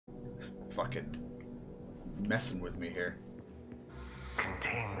fucking messing with me here.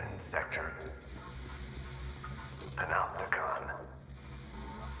 Containment sector. Panopticon.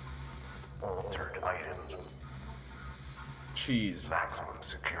 Altered items. Cheese. Maximum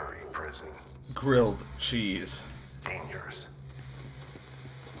security prison. Grilled cheese. Dangerous.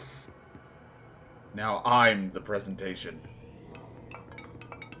 Now I'm the presentation.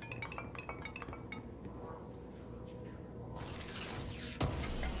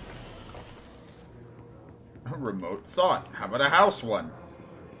 A remote thought. How about a house one?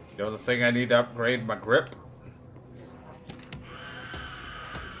 You know the thing I need to upgrade my grip?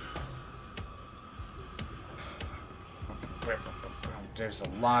 There's a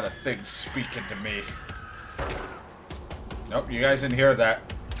lot of things speaking to me. Nope, you guys didn't hear that.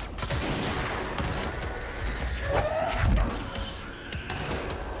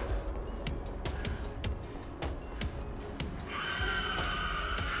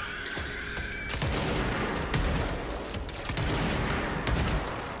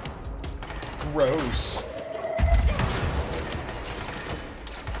 Gross.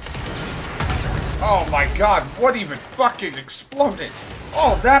 Oh my god, what even fucking exploded?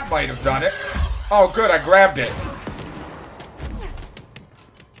 Oh, that might have done it. Oh good, I grabbed it.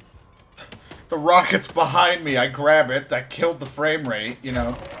 The rocket's behind me, I grab it, that killed the frame rate, you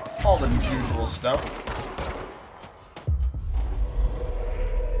know, all the usual stuff.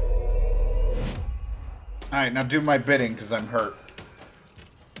 Alright, now do my bidding, because I'm hurt.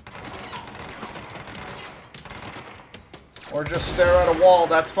 Or just stare at a wall,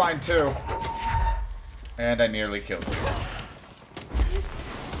 that's fine too. And I nearly killed you.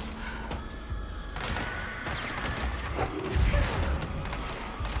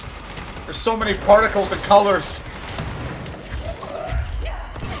 There's so many particles and colors.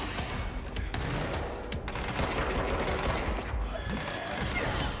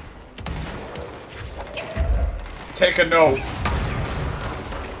 Take a note.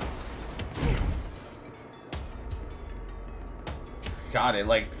 God, it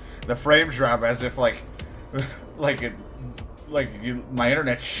like the frames drop as if like my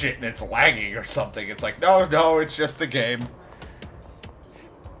internet's shit and it's lagging or something. It's like no, it's just the game.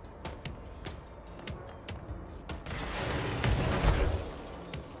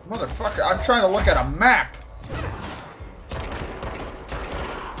 Motherfucker, I'm trying to look at a map.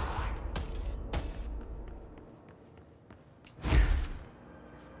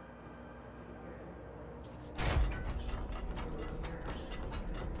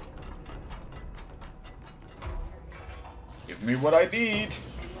 Give me what I need.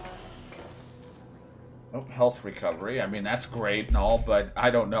 Oh, health recovery. I mean, that's great and all, but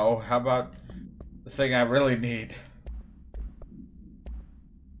I don't know. How about the thing I really need?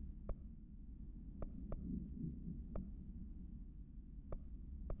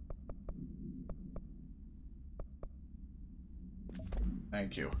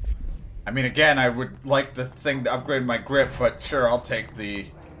 Thank you. I mean, again, I would like the thing to upgrade my grip, but sure, I'll take the...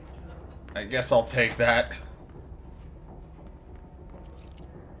 I guess I'll take that.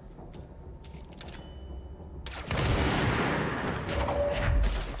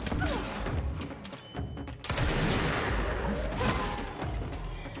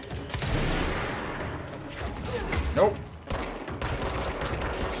 Nope.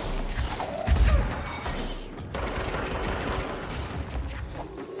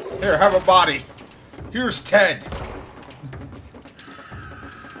 Here, have a body. Here's Ted.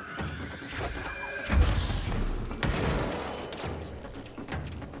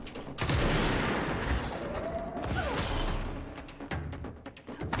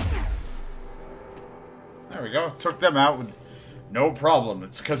 There we go. Took them out with no problem.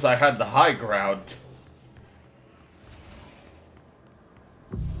 It's because I had the high ground.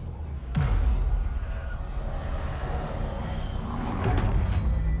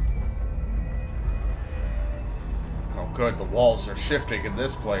 Good, the walls are shifting in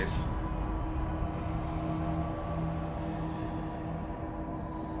this place.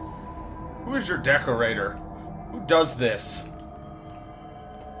 Who is your decorator? Who does this?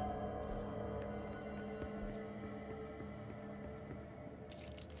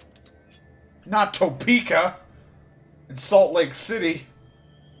 Not Topeka in Salt Lake City.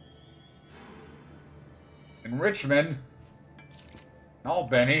 In Richmond.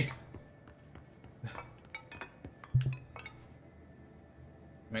 Albany.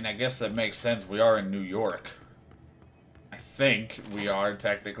 I mean, I guess that makes sense. We are in New York. I think we are,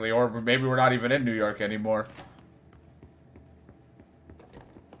 technically. Or maybe we're not even in New York anymore.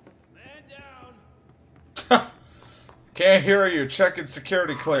 Man down! Can't hear you. Checking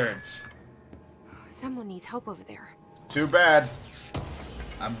security clearance. Someone needs help over there. Too bad.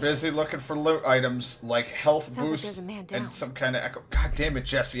 I'm busy looking for loot items like health Sounds like boost there's a man down. and some kind of echo. God damn it,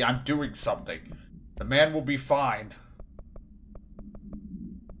 Jesse, I'm doing something. The man will be fine.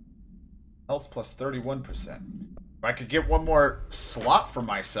 Health plus 31%. If I could get one more slot for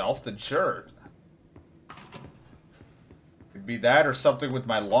myself, then sure. It'd be that or something with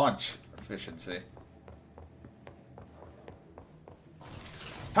my launch efficiency.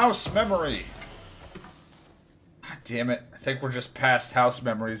 House memory. God damn it. I think we're just past house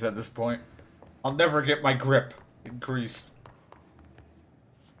memories at this point. I'll never get my grip increased.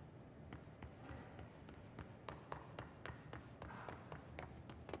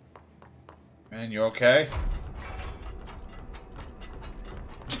 Man, you okay?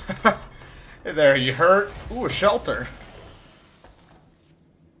 Hey there, you hurt? Ooh, a shelter.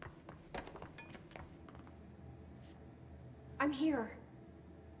 I'm here.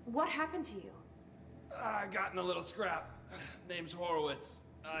 What happened to you? I got in a little scrap. Name's Horowitz.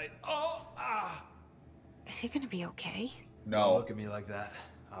 Is he gonna be okay? Don't No. look at me like that.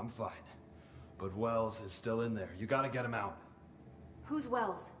 I'm fine. But Wells is still in there. You gotta get him out. Who's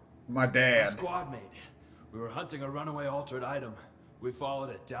Wells? My A dad. squad mate. We were hunting a runaway altered item. We followed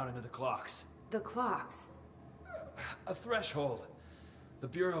it down into the clocks. The clocks. A threshold. The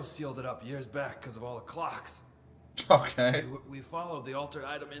Bureau sealed it up years back because of all the clocks. Okay. We followed the altered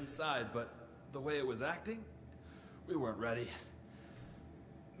item inside, but the way it was acting, we weren't ready.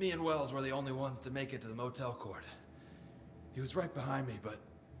 Me and Wells were the only ones to make it to the motel court. He was right behind me, but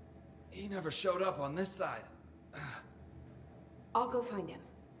he never showed up on this side. I'll go find him.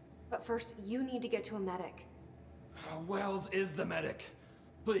 But first, you need to get to a medic. Wells is the medic.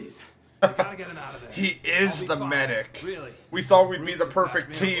 Please, you gotta get him out of there. He is I'll be the fine. medic. Really. We thought we'd be Ruth the can perfect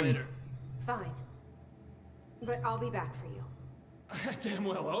patch me up team. later. Fine. But I'll be back for you. I damn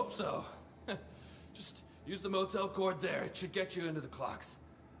well hope so. Just use the motel cord there. It should get you into the clocks.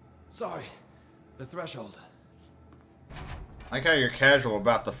 Sorry, the threshold. I like how you're casual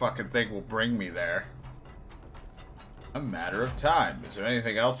about the fucking thing will bring me there. A matter of time. Is there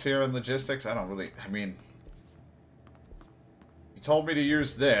anything else here in logistics? I don't really... I mean... You told me to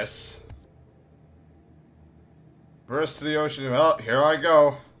use this. Burst to the ocean. Well, here I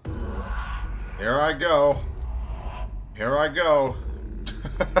go. Here I go. Here I go.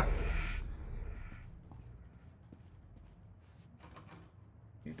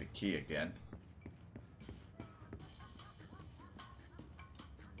 Need the key again.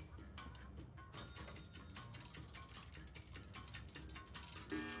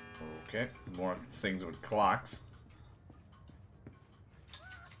 Okay, more things with clocks.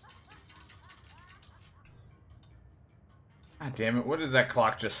 God damn it, what did that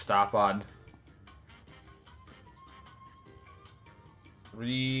clock just stop on?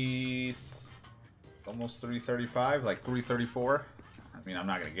 Almost 3:35, like 3:34. I mean, I'm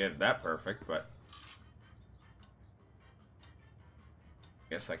not gonna get it that perfect, but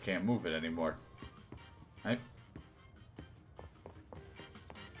guess I can't move it anymore. Right?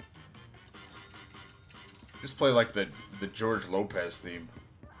 Just play like the George Lopez theme.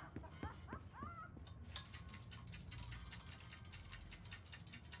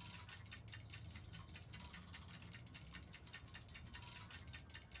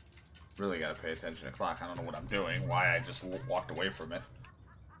 Really gotta pay attention to the clock. I don't know what I'm doing. Why I just walked away from it.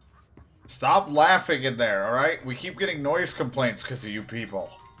 Stop laughing in there, alright? We keep getting noise complaints because of you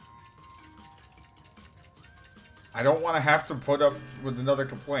people. I don't want to have to put up with another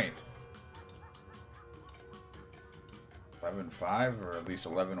complaint. 11:05 or at least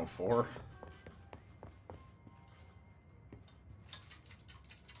 11:04.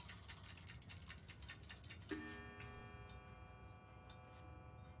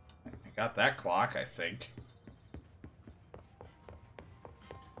 I got that clock, I think.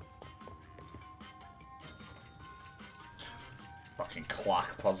 Fucking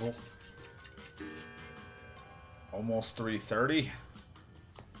clock puzzle. Almost 3:30.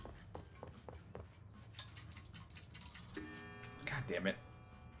 God damn it.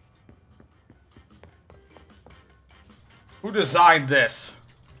 Who designed this?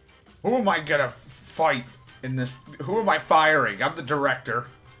 Who am I gonna fight in this? Who am I firing? I'm the director.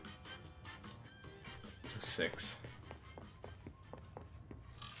 6.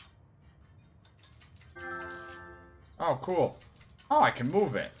 Oh, cool. Oh, I can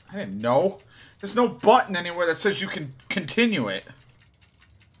move it. I didn't know. There's no button anywhere that says you can continue it.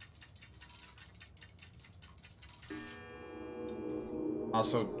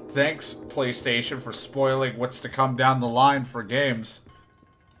 Also, thanks, PlayStation, for spoiling what's to come down the line for games.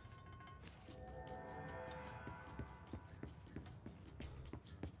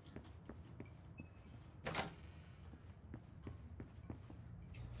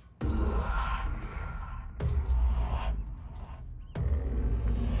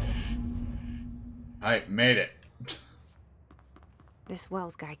 I made it. This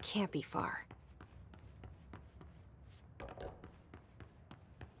Wells guy can't be far.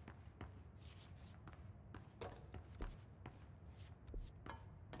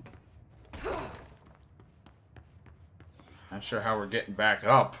 Not sure how we're getting back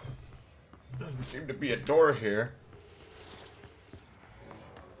up. Doesn't seem to be a door here.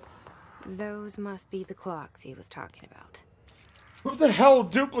 Those must be the clocks he was talking about. Who the hell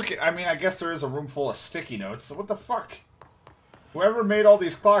duplicate? I mean, I guess there is a room full of sticky notes, so what the fuck? Whoever made all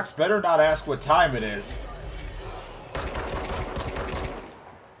these clocks better not ask what time it is.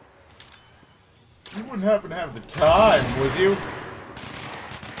 You wouldn't happen to have the time, would you?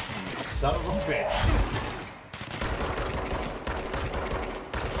 You son of a bitch.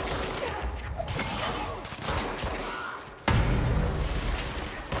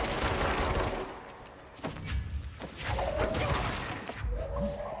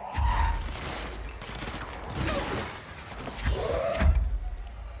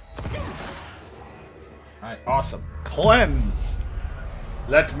 Awesome. Cleanse!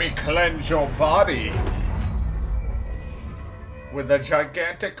 Let me cleanse your body with a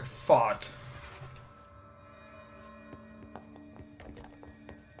gigantic fart.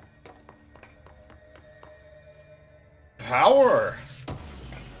 Power!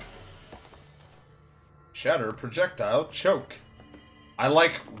 Shatter, projectile, choke. I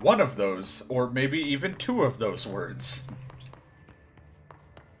like one of those, or maybe even two of those words.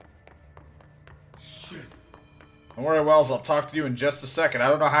 Don't worry, Wells, I'll talk to you in just a second. I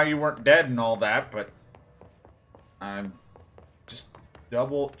don't know how you weren't dead and all that, but I'm just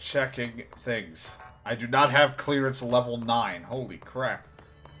double checking things. I do not have clearance level 9. Holy crap.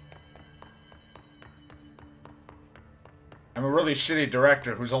 I'm a really shitty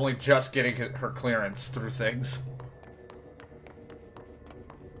director who's only just getting her clearance through things.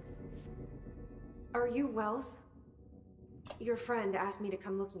 Are you Wells? Your friend asked me to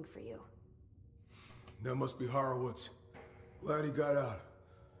come looking for you. That must be Horowitz. Glad he got out.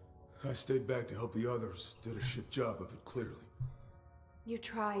 I stayed back to help the others. Did a shit job of it, clearly. You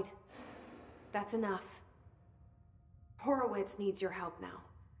tried. That's enough. Horowitz needs your help now.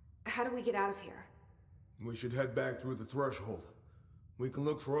 How do we get out of here? We should head back through the threshold. We can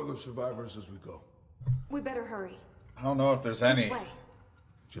look for other survivors as we go. We better hurry. I don't know if there's any. Which way?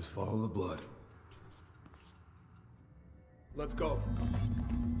 Just follow the blood. Let's go.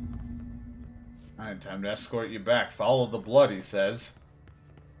 Alright, time to escort you back. Follow the blood, he says.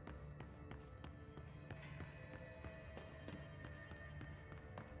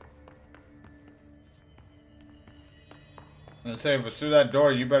 I'm gonna say, if it's through that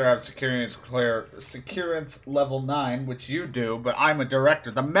door, you better have securance level 9, which you do, but I'm a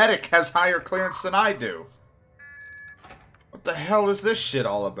director. The medic has higher clearance than I do. What the hell is this shit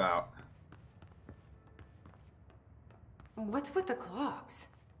all about? What's with the clocks?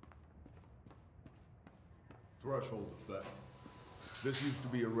 Threshold effect. This used to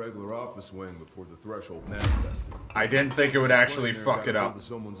be a regular office wing before the threshold manifested. I didn't think it would actually fuck it up.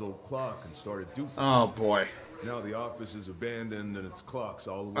 Someone's old clock and started duplicating. Oh boy. Now the office is abandoned and its clocks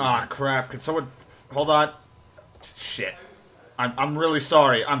all the way. Ah, crap. Can someone... Hold on. Shit. I'm really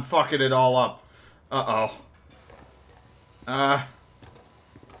sorry. I'm fucking it all up. Uh-oh. Now,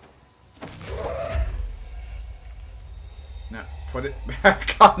 put it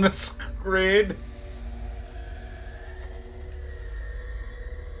back on the screen.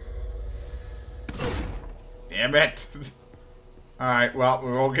 Damn it. Alright, well,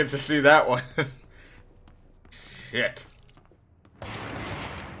 we won't get to see that one. Shit.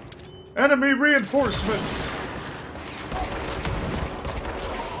 Enemy reinforcements!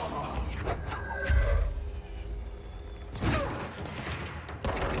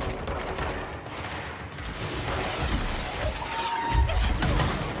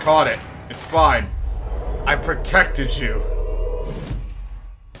 Caught it. It's fine. I protected you.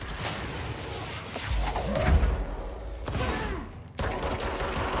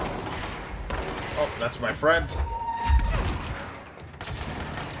 Oh, that's my friend.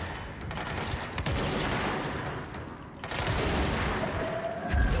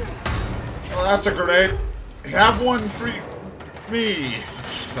 Oh, that's a grenade. Have one for me.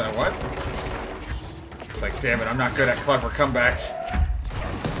 What? It's like, damn it, I'm not good at clever comebacks.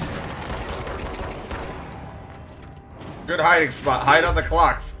 Good hiding spot. Hide on the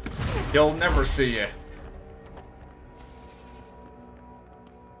clocks. He'll never see you.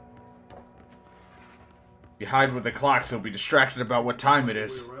 If you hide with the clocks, he'll be distracted about what time it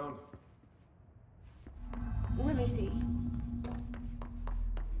is. Let me see.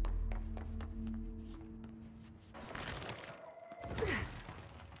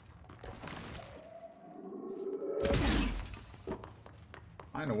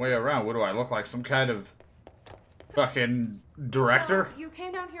 way around. What do I look like? Some kind of fucking director? So, you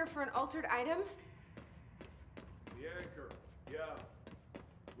came down here for an altered item? The anchor, yeah.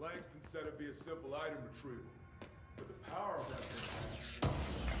 Langston said it'd be a simple item retrieval. But the power of that thing,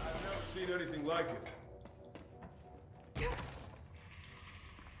 I've never seen anything like it.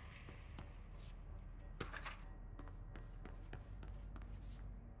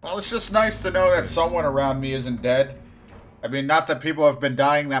 Well, it's just nice to know that someone around me isn't dead. I mean, not that people have been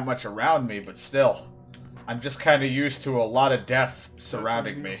dying that much around me, but still. I'm just kind of used to a lot of death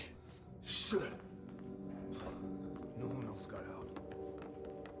surrounding me. Shit. No one else got out.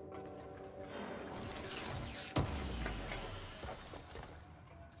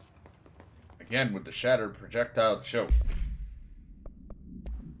 Again, with the shattered projectile choke.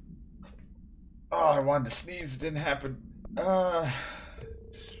 Oh, I wanted to sneeze. It didn't happen.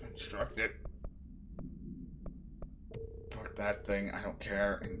 Construct it. Fuck that thing. I don't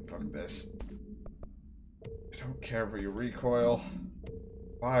care. And fuck this. I don't care for your recoil.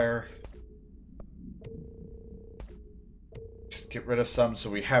 Fire. Just get rid of some so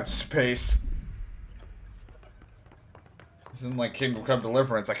we have space. This isn't like Kingdom Come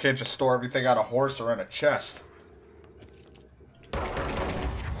Deliverance. I can't just store everything on a horse or in a chest.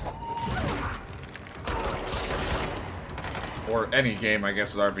 Or any game, I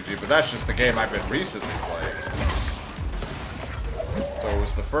guess, with RPG, but that's just the game I've been recently playing. So it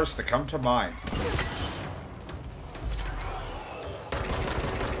was the first to come to mind.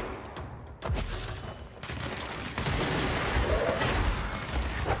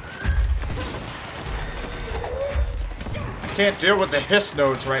 I can't deal with the hiss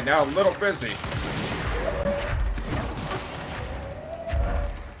nodes right now, I'm a little busy.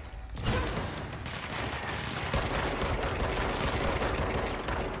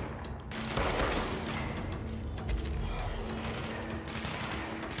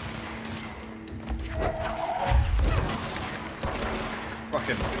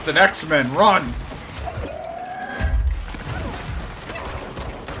 It's an X-Men, run!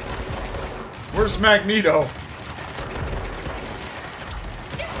 Where's Magneto?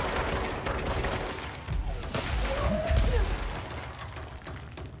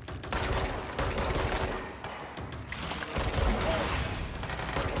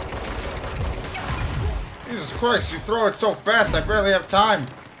 Jesus Christ, you throw it so fast, I barely have time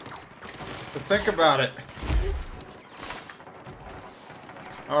to think about it.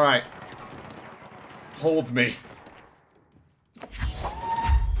 Alright. Hold me.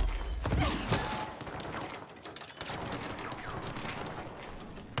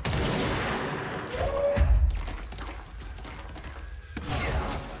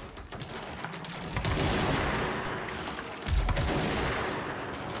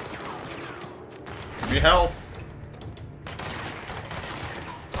 Give me health.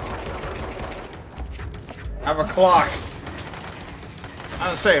 Have a clock. I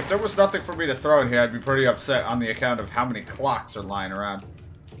was gonna say, if there was nothing for me to throw in here, I'd be pretty upset on the account of how many clocks are lying around.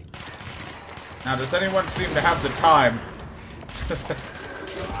 Now, does anyone seem to have the time?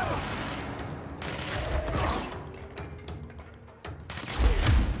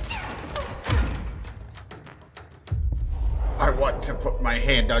 I want to put my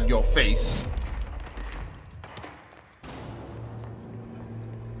hand on your face.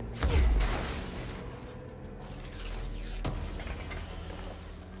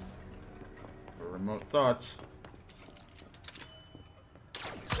 Remote thoughts.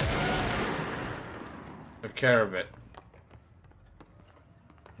 Took care of it.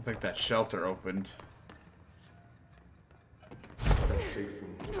 I think that shelter opened. That safe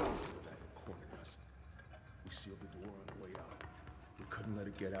room door that cornered us. We sealed the door on the way out. We couldn't let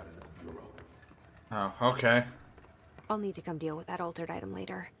it get out into the bureau. Oh, okay. I'll need to come deal with that altered item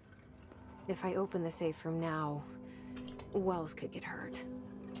later. If I open the safe room now, Wells could get hurt.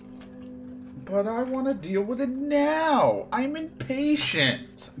 But I want to deal with it now. I'm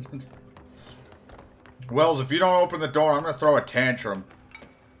impatient. Wells, if you don't open the door, I'm going to throw a tantrum.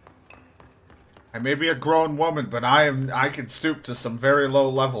 I may be a grown woman, but I can stoop to some very low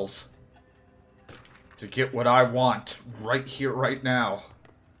levels to get what I want right here, right now.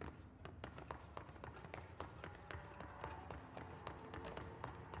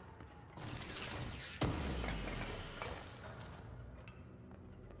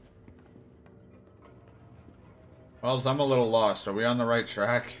 Wells, I'm a little lost. Are we on the right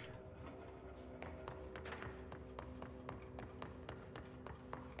track?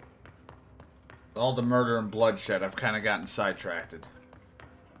 All the murder and bloodshed, I've kind of gotten sidetracked.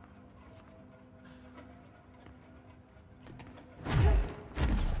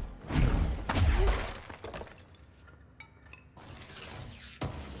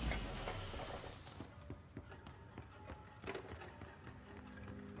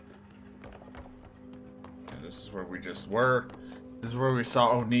 this is where we just were. This is where we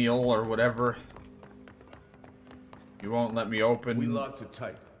saw O'Neill or whatever. You won't let me open. We locked it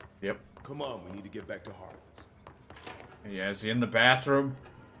tight. Yep. Come on, we need to get back to Harwood's. Yeah, is he in the bathroom?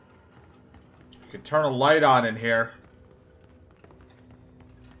 You can turn a light on in here.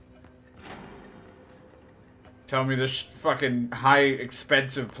 Tell me this fucking high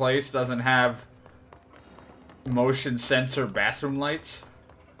expensive place doesn't have motion sensor bathroom lights?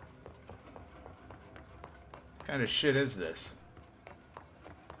 What kind of shit is this?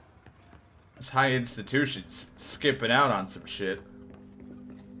 This high institution's skipping out on some shit.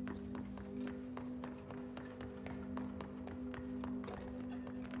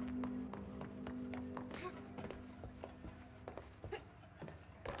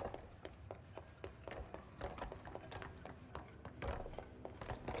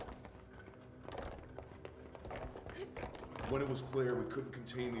 When it was clear we couldn't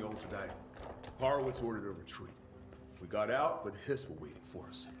contain the altered item, Horowitz ordered a retreat. We got out, but Hiss were waiting for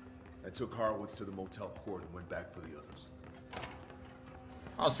us. I took Horowitz to the motel court and went back for the others.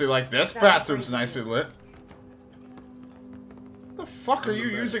 I'll see, like, this That's bathroom's crazy. nicely lit. What the fuck are you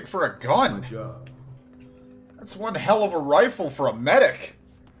medic. using for a That's gun? my job. That's one hell of a rifle for a medic.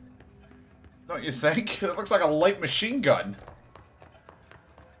 Don't you think? It looks like a light machine gun.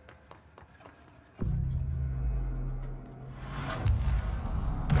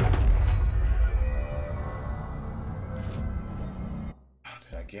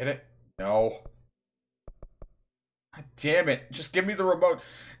 Did I get it? No. God damn it. Just give me the remote.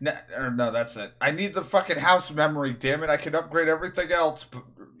 No, that's it. I need the fucking house memory, damn it. I can upgrade everything else, but,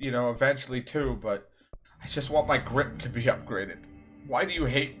 you know, eventually too, but I just want my grip to be upgraded. Why do you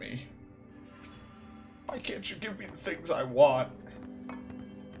hate me? Why can't you give me the things I want?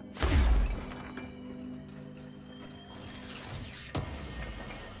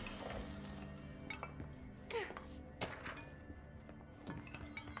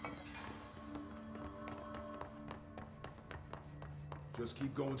 Just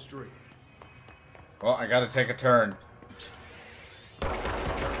keep going straight. Well, I gotta take a turn.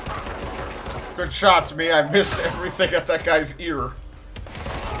 Good shots, me. I missed everything at that guy's ear.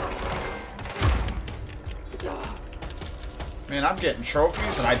 Man, I'm getting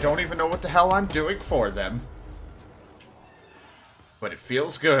trophies and I don't even know what the hell I'm doing for them. But it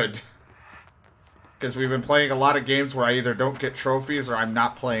feels good. Because we've been playing a lot of games where I either don't get trophies or I'm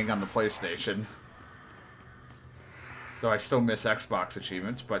not playing on the PlayStation. Though I still miss Xbox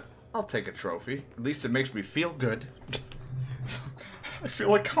achievements, but I'll take a trophy. At least it makes me feel good. I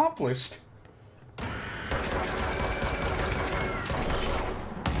feel accomplished.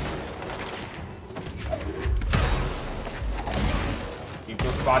 Keep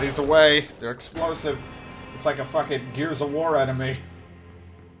those bodies away. They're explosive. It's like a fucking Gears of War enemy.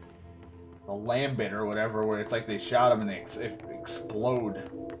 A Lambit or whatever, where it's like they shot them and they explode.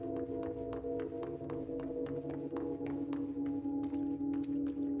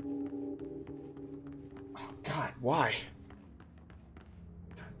 God, why?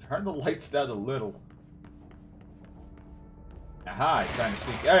 Turn the lights down a little. Aha, he's trying to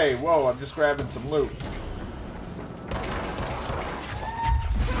sneak. Hey, whoa, I'm just grabbing some loot.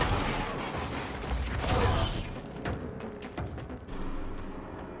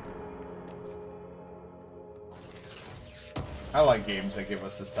 I like games that give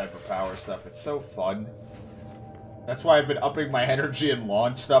us this type of power stuff. It's so fun. That's why I've been upping my energy and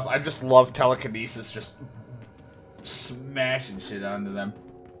launch stuff. I just love telekinesis, just smashing shit onto them.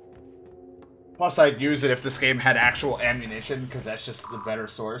 Plus, I'd use it if this game had actual ammunition, because that's just the better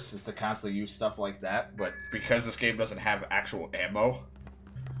source, is to constantly use stuff like that. But because this game doesn't have actual ammo,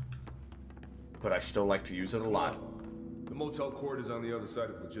 but I still like to use it a lot. The motel court is on the other side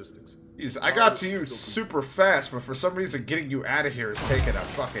of logistics. Jeez, I got to you super fast, but for some reason getting you out of here is taking a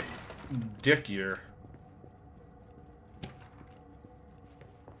fucking dick year.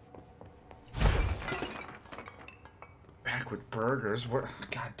 Back with burgers? Where?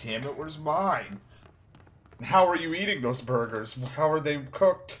 God damn it, where's mine? And how are you eating those burgers? How are they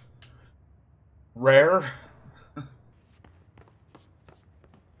cooked? Rare?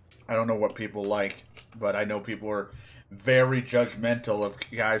 I don't know what people like, but I know people are very judgmental of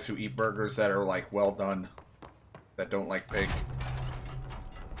guys who eat burgers that are, like, well done. That don't like pig.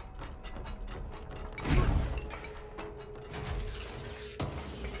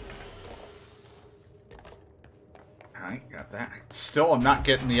 Alright, got that. Still, I'm not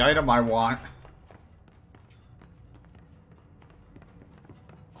getting the item I want.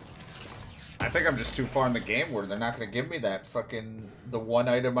 I think I'm just too far in the game where they're not going to give me that fucking... the one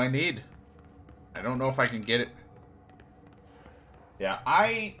item I need. I don't know if I can get it. Yeah,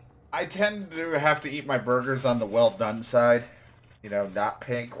 I I tend to have to eat my burgers on the well-done side. You know, not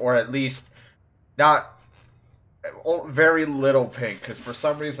pink, or at least not very little pink, because for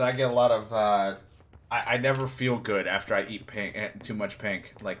some reason I get a lot of, I never feel good after I eat pink, too much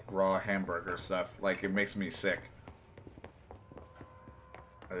pink, like raw hamburger stuff. Like, it makes me sick.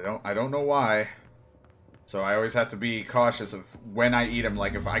 I don't know why. So I always have to be cautious of when I eat them.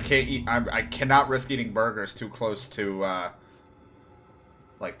 Like, if I can't eat, I cannot risk eating burgers too close to,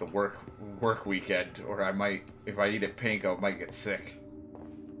 like the work weekend, or I might, if I eat it pink, I might get sick.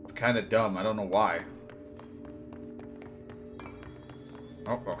 It's kind of dumb. I don't know why.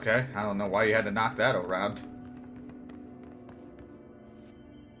 Oh, okay. I don't know why you had to knock that around.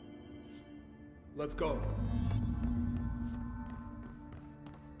 Let's go.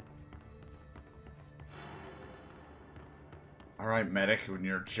 Alright, medic, with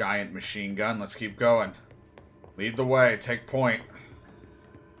your giant machine gun, let's keep going. Lead the way, take point.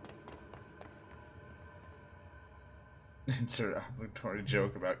 Insert an obligatory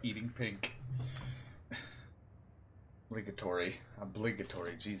joke about eating pink.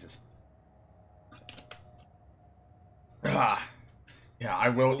 Obligatory, Jesus. Ah, yeah, I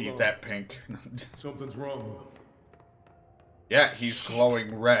will eat that pink. Something's wrong with him. Yeah, he's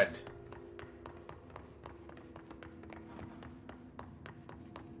glowing red.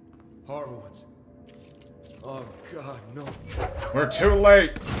 Horowitz. Oh, God, no. We're too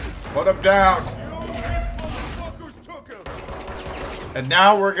late. Put him down. And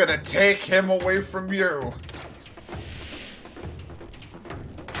now we're gonna take him away from you.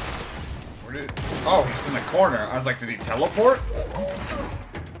 Where did... Oh, he's in the corner. I was like, did he teleport?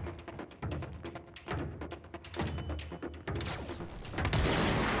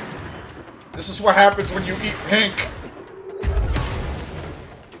 This is what happens when you eat pink.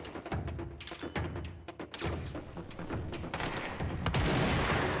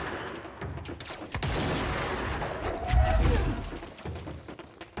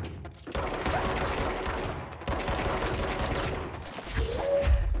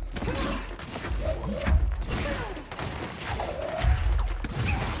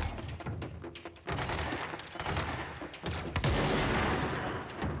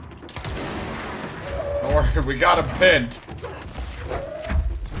 We got him pinned.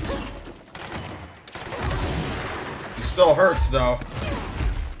 He still hurts, though.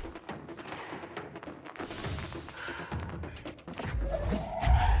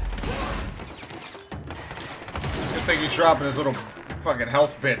 Good thing he's dropping his little fucking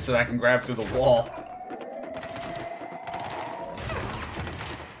health bits that I can grab through the wall.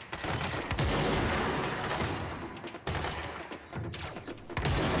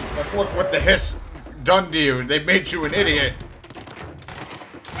 Like, look what the hiss done to you. They made you an idiot.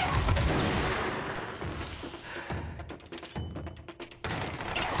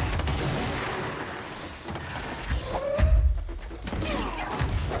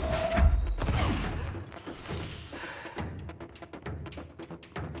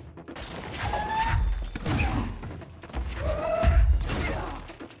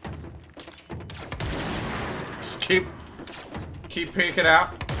 Just keep peeking out.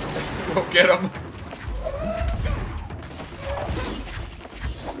 We'll get him.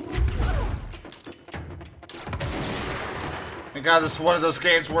 God, this is one of those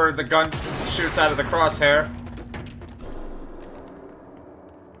games where the gun shoots out of the crosshair.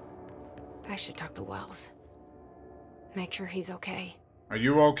 I should talk to Wells. Make sure he's okay. Are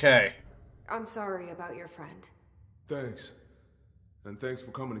you okay? I'm sorry about your friend. Thanks. And thanks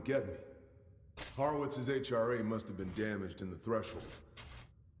for coming to get me. Horowitz's HRA must have been damaged in the threshold.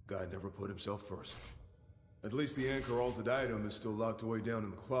 Guy never put himself first. At least the anchor altered item is still locked away down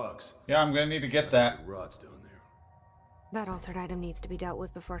in the clocks. Yeah, I'm gonna need to get that. It rots down there. That altered item needs to be dealt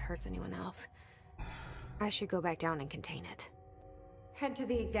with before it hurts anyone else. I should go back down and contain it. Head to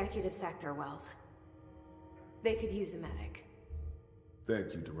the executive sector, Wells. They could use a medic.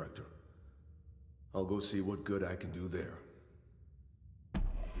 Thank you, Director. I'll go see what good I can do there.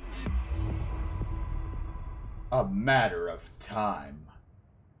 A matter of time.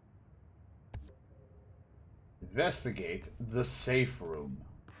 Investigate the safe room.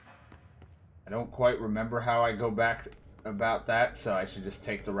 I don't quite remember how I go back about that, so I should just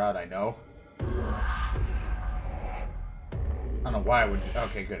take the route I know. I don't know why I would...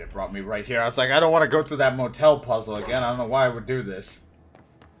 Okay, good. It brought me right here. I was like, I don't want to go through that motel puzzle again. I don't know why I would do this.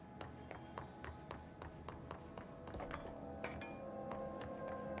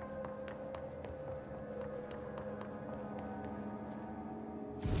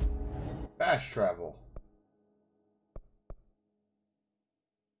 Fast travel.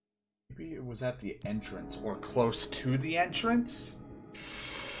 Maybe it was at the entrance or close to the entrance?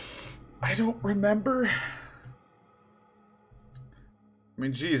 I don't remember. I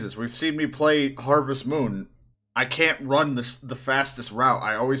mean, Jesus, we've seen me play Harvest Moon. I can't run the fastest route.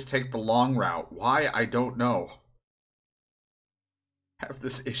 I always take the long route. Why? I don't know. I have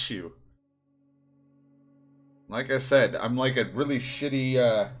this issue. Like I said, I'm like a really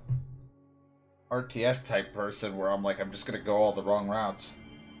shitty RTS type person where I'm like, I'm just gonna go all the wrong routes.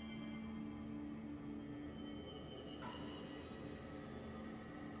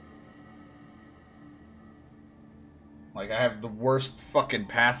 Like, I have the worst fucking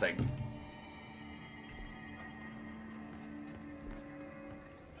pathing.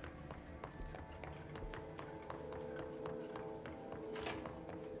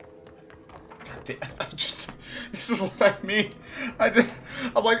 God damn, this is what I mean.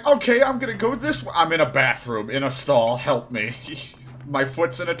 I'm like, okay, I'm gonna go this way. I'm in a bathroom, in a stall, help me. My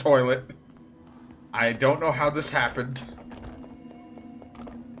foot's in a toilet. I don't know how this happened.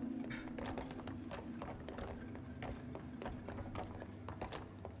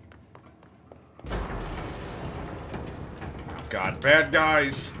 God, bad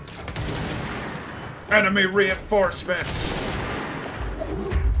guys. Enemy reinforcements.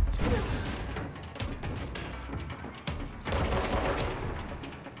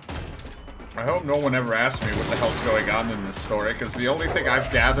 I hope no one ever asks me what the hell's going on in this story, because the only thing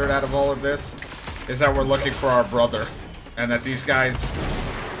I've gathered out of all of this is that we're looking for our brother, and that these guys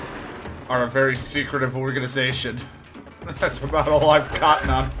are a very secretive organization. That's about all I've gotten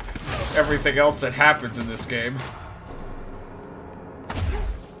on everything else that happens in this game.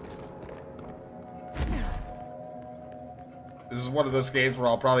 This is one of those games where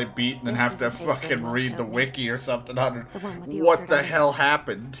I'll probably beat and then have to fucking read the wiki or something on what the hell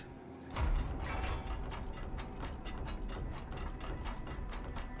happened.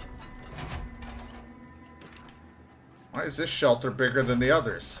 Why is this shelter bigger than the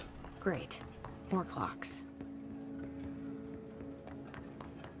others? Great. More clocks.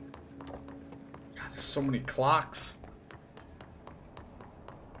 God, there's so many clocks.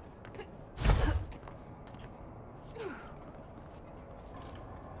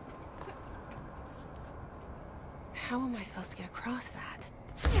 How am I supposed to get across that?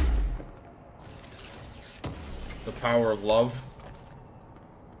 The power of love.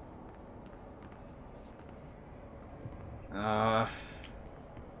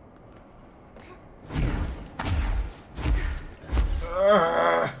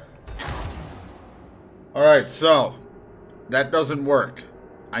 Alright, so that doesn't work.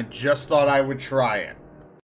 I just thought I would try it.